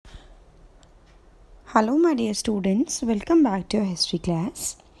Hello, my dear students. Welcome back to your history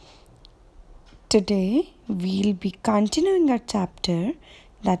class. Today, we'll be continuing our chapter,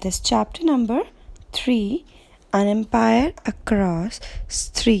 that is chapter number 3, An Empire Across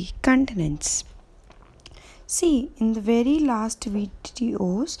 3 Continents. See, in the very last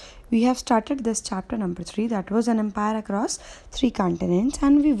videos, we have started this chapter number 3, that was An Empire Across 3 Continents,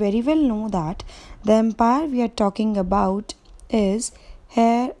 and we very well know that the empire we are talking about is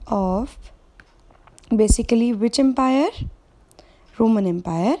heir of basically which empire? Roman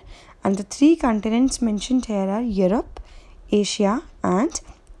Empire. And the 3 continents mentioned here are Europe, Asia and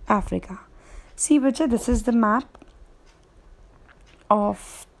Africa. See bacha, this is the map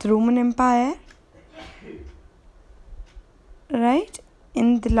of the Roman Empire. Right?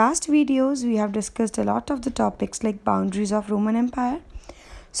 In the last videos, we have discussed a lot of the topics like boundaries of Roman Empire,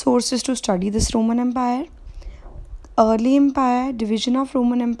 sources to study this Roman Empire, early empire, division of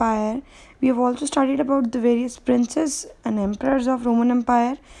Roman Empire. We have also studied about the various princes and emperors of Roman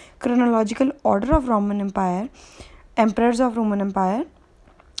Empire, chronological order of Roman Empire, emperors of Roman Empire,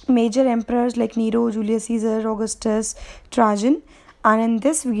 major emperors like Nero, Julius Caesar, Augustus, Trajan. And in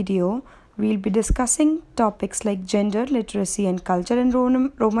this video, we'll be discussing topics like gender, literacy and culture in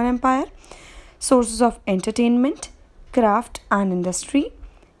Roman Empire, sources of entertainment, craft and industry,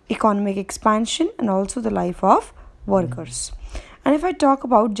 economic expansion, and also the life of workers. And if I talk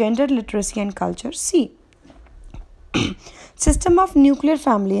about gender, literacy and culture, see, system of nuclear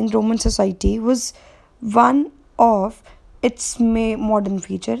family in Roman society was one of its modern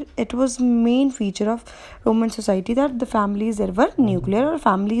feature. It was main feature of Roman society that the families there were nuclear, और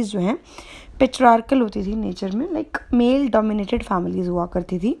families जो हैं patriarchal होती थी nature में, like male dominated families हुआ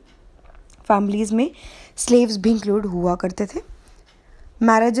करती थी. families में slaves भी include हुआ करते थे.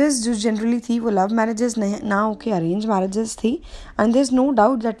 मैरिजेस जो जनरली थी वो लव मैरिजेस ना होके अरेंज मैरिजेस थी. And there is no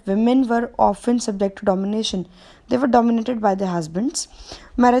doubt that women were often subject to domination. They were dominated by their husbands.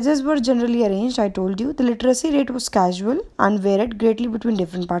 Marriages were generally arranged, I told you. The literacy rate was casual and varied greatly between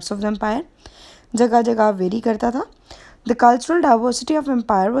different parts of the empire. जगह जगह very करता था. The cultural diversity of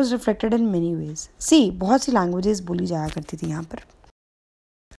empire was reflected in many ways. See, बहुत सी languages बोली जाया करती थी यहाँ पर.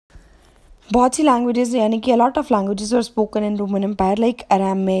 बहुत सी लैंग्वेजेस यानी कि a lot of languages are spoken in Roman empire like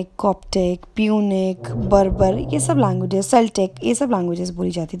Aramaic, Coptic, Punic, बर्बर, ये सब लैंग्वेजेस, सेल्टिक, ये सब लैंग्वेजेस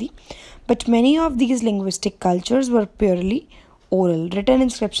बोली जाती थी. But many of these linguistic cultures were purely oral. Written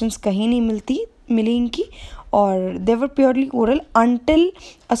inscriptions कहीं नहीं मिली इनकी, और दे वर purely oral until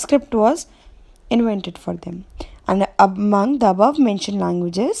a script was invented for them. And among the above mention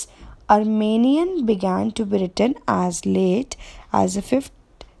languages, Armenian began to be written as late as the 5th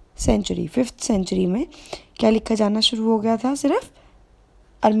century में क्या लिखा जाना शुरू हो गया था? सिर्फ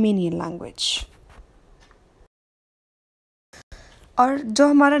अर्मेनियन लैंग्वेज. और जो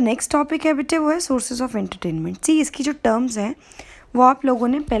हमारा नेक्स्ट टॉपिक है बेटे वो है सोर्सेज ऑफ एंटरटेनमेंट. सी, इसकी जो टर्म्स हैं वो आप लोगों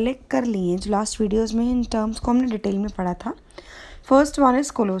ने पहले कर ली हैं. जो लास्ट वीडियोस में इन टर्म्स को हमने डिटेल में पढ़ा था. First one is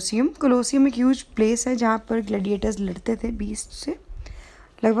Colosseum. Colosseum एक ह्यूज प्लेस है जहाँ पर ग्लैडिएटर्स लड़ते थे बीस्ट से.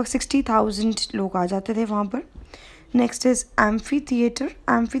 लगभग 60,000 लोग आ जाते थे वहाँ पर. Next is amphi theatre.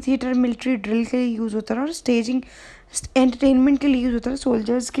 Amphi theatre military drill के लिए यूज़ होता था और स्टेजिंग एंटरटेनमेंट के लिए यूज़ होता था,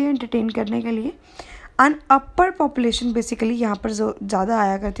 सोल्जर्स के एंटरटेन करने के लिए. एंड अपर पॉपुलेशन बेसिकली यहाँ पर ज़्यादा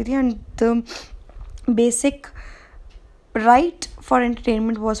आया करती थी. And the basic right for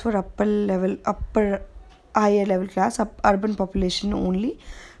entertainment was for upper higher level class, urban population only.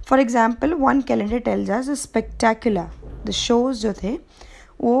 For example, one calendar tells us spectacular. The shows जो थे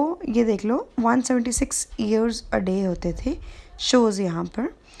वो ये देख लो 176 ईयर्स अ डे होते थे शोज़ यहाँ पर.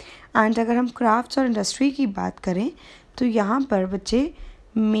 एंड अगर हम क्राफ्ट्स और इंडस्ट्री की बात करें तो यहाँ पर बच्चे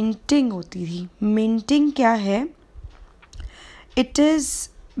मिंटिंग होती थी. मिंटिंग क्या है? It is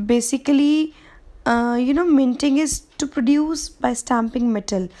basically minting is to produce by stamping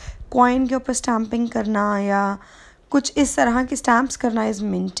metal. Coin के ऊपर स्टैम्पिंग करना या कुछ इस तरह के स्टैम्प्स करना is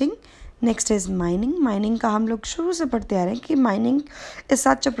minting. Next is mining. Mining का हम लोग शुरू से पढ़ते आ रहे हैं कि mining is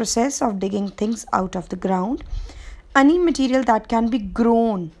such a process of digging things out of the ground. Any material that can be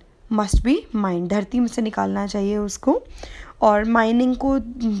grown must be mind. धरती में से निकालना चाहिए उसको. और माइनिंग को,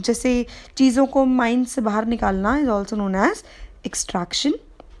 जैसे चीज़ों को माइन से बाहर निकालना, is also known as extraction.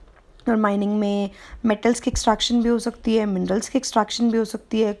 और माइनिंग में मेटल्स की एक्सट्रैक्शन भी हो सकती है, मिनरल्स की एक्सट्रैक्शन भी हो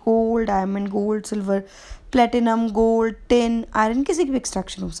सकती है. Gold, diamond, gold, silver, platinum, gold, tin, iron, किसी की भी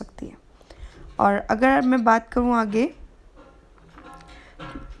एक्सट्रैक्शन हो सकती है. और अगर मैं बात करूँ आगे,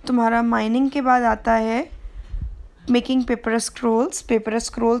 तुम्हारा माइनिंग के बाद आता है मेकिंग पेपर स्क्रोल्स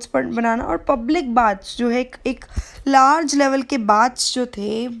पर बनाना. और पब्लिक बाथ्स जो है एक लार्ज लेवल के बाथ्स जो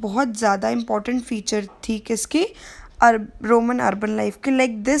थे बहुत ज़्यादा इम्पॉर्टेंट फीचर थी किसकी? रोमन अर्बन लाइफ के.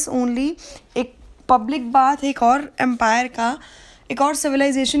 लाइक दिस ओनली एक पब्लिक बाथ एक और एम्पायर का, एक और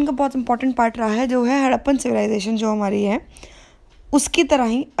सिविलाइजेशन का बहुत इंपॉर्टेंट पार्ट रहा है, जो है हड़प्पन सिविलाइजेशन जो हमारी है। उसकी तरह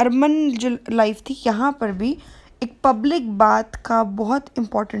ही अर्बन जो लाइफ थी, यहाँ पर भी एक पब्लिक बाथ का बहुत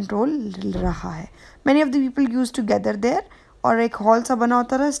इंपॉर्टेंट रोल रहा है। Many of the people use to gather there, और एक हॉल सा बना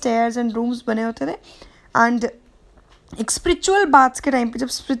होता था, स्टेयर्स एंड रूम्स बने होते थे। एंड एक स्पिरिचुअल बाथ्स के टाइम पे, जब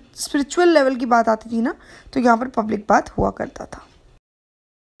स्पिरिचुअल लेवल की बात आती थी ना, तो यहाँ पर पब्लिक बाथ हुआ करता था।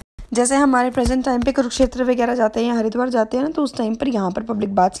 जैसे हमारे प्रेजेंट टाइम पे कुरुक्षेत्र वगैरह जाते हैं या हरिद्वार जाते हैं ना, तो उस टाइम पर यहाँ पर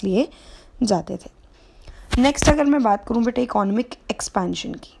पब्लिक बाथ्स लिए जाते थे। नेक्स्ट अगर मैं बात करूँ बेटा इकोनॉमिक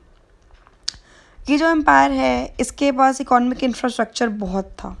एक्सपेंशन की, ये जो एम्पायर है इसके पास इकोनॉमिक इंफ्रास्ट्रक्चर बहुत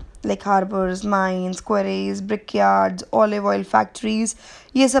था, like harbours, mines, queries, ब्रिकयार्ड्स, olive oil factories,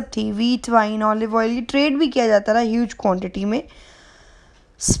 ये सब थी। वीट, वाइन, ऑलिव ऑयल, ये ट्रेड भी किया जाता था ह्यूज क्वांटिटी में।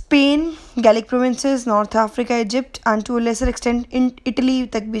 Spain, gallic provinces, north Africa, Egypt and to laser extent Italy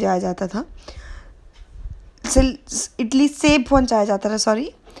तक भी जाया जाता था। इटली से पहुंचाया जाता था,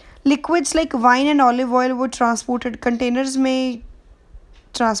 sorry. Liquids like wine and olive oil वो ट्रांसपोर्टेड कंटेनर्स में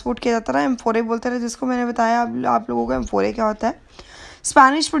ट्रांसपोर्ट किया जाता था। एम्फोरे बोलते थे जिसको, मैंने बताया आप लोगों को एम्फोरे क्या होता है।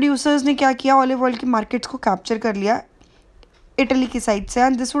 स्पेनिश प्रोड्यूसर्स ने क्या किया, ऑलिव ऑयल की मार्केट्स को कैप्चर कर लिया इटली की साइड से।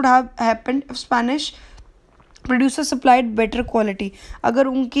 And this would have happened if Spanish producer supplied better quality. अगर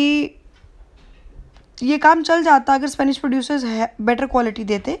उनकी ये काम चल जाता अगर स्पेनिश प्रोड्यूसर्स बेटर क्वालिटी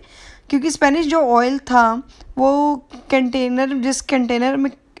देते, क्योंकि स्पेनिश जो ऑयल था वो कंटेनर, जिस कंटेनर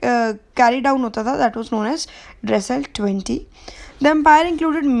में कैरी डाउन होता था, that was known as ड्रेसल 20। The empire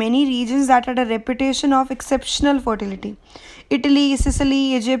included many regions that had a reputation of exceptional fertility. Italy, Sicily,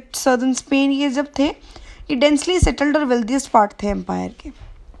 Egypt, southern Spain, ये जब थे ये densely settled और wealthiest part थे empire के।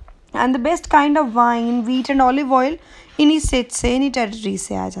 And the best kind of wine, wheat and olive oil इन्हीं states से, इन्हीं territories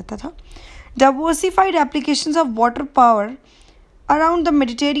से आ जाता था। Diversified applications of water power around the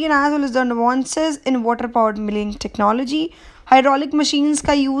Mediterranean as well as the advances in water powered milling technology, hydraulic machines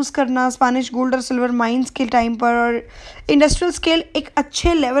का use करना Spanish gold और silver mines के टाइम पर, और इंडस्ट्रियल स्केल एक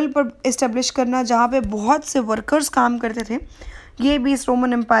अच्छे लेवल पर इस्टेब्लिश करना जहाँ पे बहुत से वर्कर्स काम करते थे, ये भी इस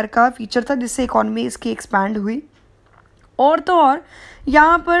रोमन एम्पायर का फीचर था, जिससे इकॉनमी इसकी एक्सपैंड हुई। और तो और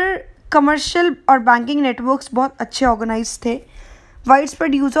यहाँ पर कमर्शियल और बैंकिंग नेटवर्क्स बहुत अच्छे ऑर्गेनाइज थे। Wide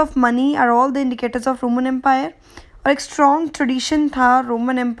spread use of money are all the indicators of Roman empire. और एक स्ट्रॉन्ग ट्रेडिशन था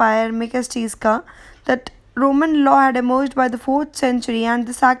रोमन एम्पायर में किस चीज़ का, that Roman law had emerged by the 4th century and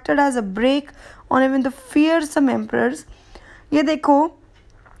this acted as a brake on even the fearsome emperors. ये देखो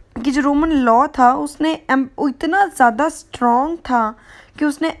कि जो रोमन लॉ था उसने इतना ज़्यादा स्ट्रॉन्ग था कि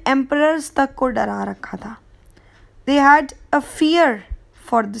उसने एम्परर्स तक को डरा रखा था। They had a fear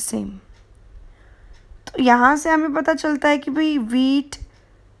for the same. तो यहाँ से हमें पता चलता है कि भाई वीट,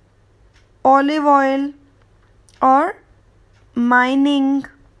 ऑलिव ऑयल और माइनिंग,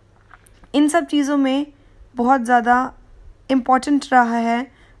 इन सब चीज़ों में बहुत ज़्यादा इम्पॉर्टेंट रहा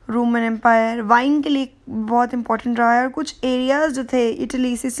है रोमन एम्पायर। वाइन के लिए बहुत इम्पॉर्टेंट रहा है, और कुछ एरियाज़ जो थे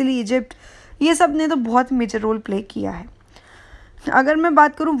इटली, सिसिली, इजिप्ट, ये सब ने तो बहुत मेजर रोल प्ले किया है। अगर मैं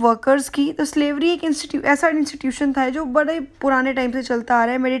बात करूँ वर्कर्स की, तो स्लेवरी एक ऐसा इंस्टीट्यूशन था जो बड़े पुराने टाइम से चलता आ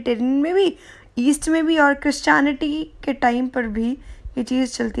रहा है, मेडिटेरियन में भी, ईस्ट में भी, और क्रिश्चियनिटी के टाइम पर भी ये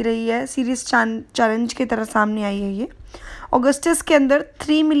चीज़ चलती रही है। सीरियस चैलेंज की तरह सामने आई है ये। ऑगस्टस के अंदर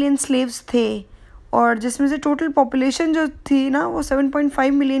 3 मिलियन स्लेव्स थे, और जिसमें से टोटल पॉपुलेशन जो थी ना वो 7.5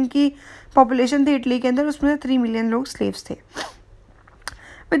 मिलियन की पॉपुलेशन थी इटली के अंदर, उसमें से 3 मिलियन लोग स्लेव्स थे।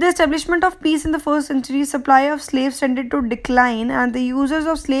 With the establishment of peace in the 1st century, supply of slaves tended to decline and the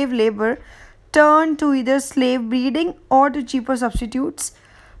users of slave labor turned to either slave breeding or to cheaper substitutes.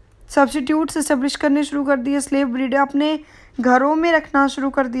 Substitutes establish करने शुरू कर दिए, slave breeder अपने घरों में रखना शुरू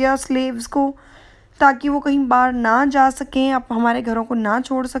कर दिया slaves को, ताकि वो कहीं बाहर ना जा सकें, आप हमारे घरों को ना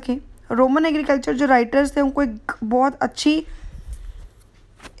छोड़ सकें। रोमन एग्रीकल्चर जो राइटर्स थे उनको एक बहुत अच्छी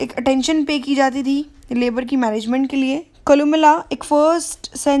एक अटेंशन पे की जाती थी लेबर की मैनेजमेंट के लिए। कोलुमेला एक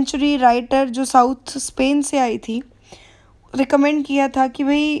 1st सेंचुरी राइटर जो साउथ स्पेन से आई थी, रिकमेंड किया था कि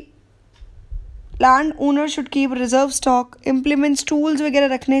भाई land owner should keep reserve stock, implements, tools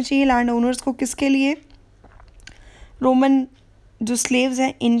वगैरह रखने चाहिए लैंड ओनर्स को, किसके लिए, रोमन जो स्लेव्स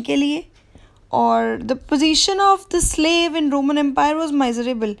हैं इनके लिए। और the position of the slave in Roman empire was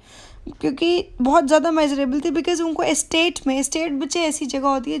measurable, क्योंकि बहुत ज़्यादा मेजरेबल थी, बिकॉज उनको एस्टेट बचे ऐसी जगह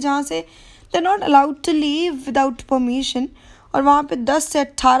होती है जहाँ से they are not allowed to leave without permission, और वहाँ पे 10 से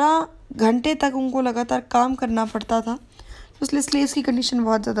 18 घंटे तक उनको लगातार काम करना पड़ता था, तो इसलिए स्लेव्स की कंडीशन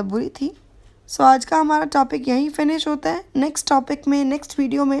बहुत ज़्यादा बुरी थी। सो आज का हमारा टॉपिक यहीं फिनिश होता है। नेक्स्ट टॉपिक में, नेक्स्ट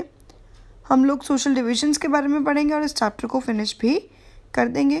वीडियो में हम लोग सोशल डिविजन्स के बारे में पढ़ेंगे और इस चैप्टर को फिनिश भी कर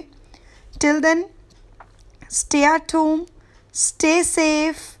देंगे। Till then, stay at home, stay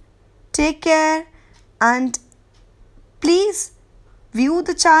safe, take care, and please view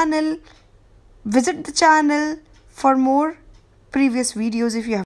the channel, visit the channel for more previous videos if you have